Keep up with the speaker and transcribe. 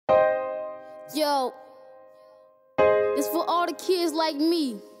Yo, it's for all the kids like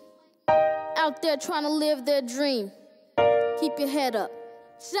me, out there trying to live their dream. Keep your head up.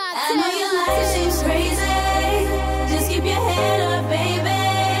 I know your life seems crazy. Just keep your head up, baby.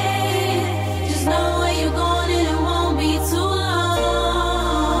 Just know where you're going and it won't be too long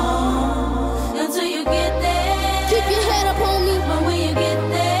until you get there. Keep your head up, homie. But when you get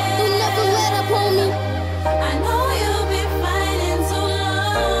there, don't never let up, homie. I know you'll be fighting too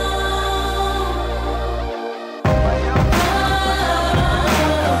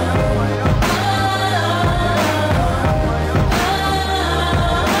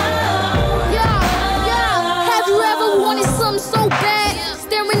so bad,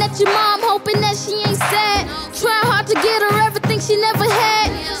 staring at your mom, hoping that she ain't sad. Trying hard to get her everything she never had.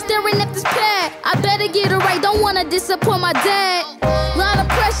 Staring at this pad, I better get it right, don't wanna disappoint my dad. Lot of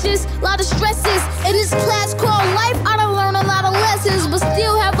pressures, lot of stresses. In this class called life, I done learned a lot of lessons, but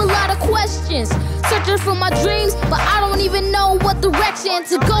still have a lot of questions. Searching for my dreams, but I don't even know what direction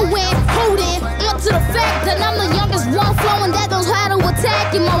to go in. Holding on to the fact that I'm the youngest one flowing that knows how to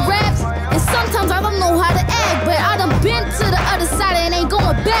attack in my raps. And sometimes I don't know how to act, but I done been to the other side and ain't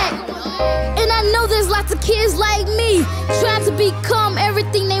going back. And I know there's lots of kids like me, trying to become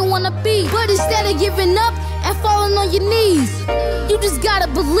everything they wanna be. But instead of giving up and falling on your knees, you just gotta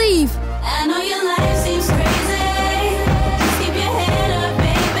believe. I know your life seems crazy.